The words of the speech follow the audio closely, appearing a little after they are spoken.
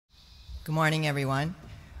Good morning, everyone.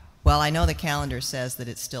 Well, I know the calendar says that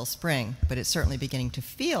it's still spring, but it's certainly beginning to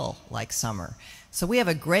feel like summer. So we have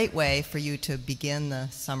a great way for you to begin the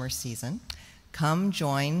summer season. Come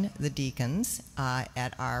join the Deacons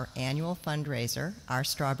at our annual fundraiser, our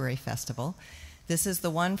Strawberry Festival. This is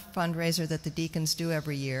the one fundraiser that the Deacons do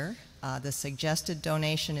every year. The suggested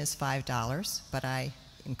donation is $5, but I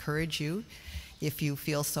encourage you, if you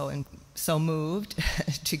feel so moved,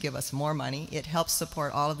 to give us more money. It helps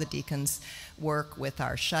support all of the Deacons' work with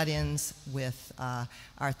our shut-ins, with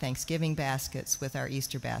our Thanksgiving baskets, with our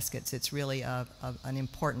Easter baskets. It's really an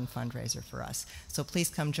important fundraiser for us. So please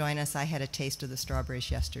come join us. I had a taste of the strawberries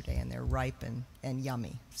yesterday, and they're ripe and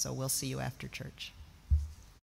yummy. So we'll see you after church.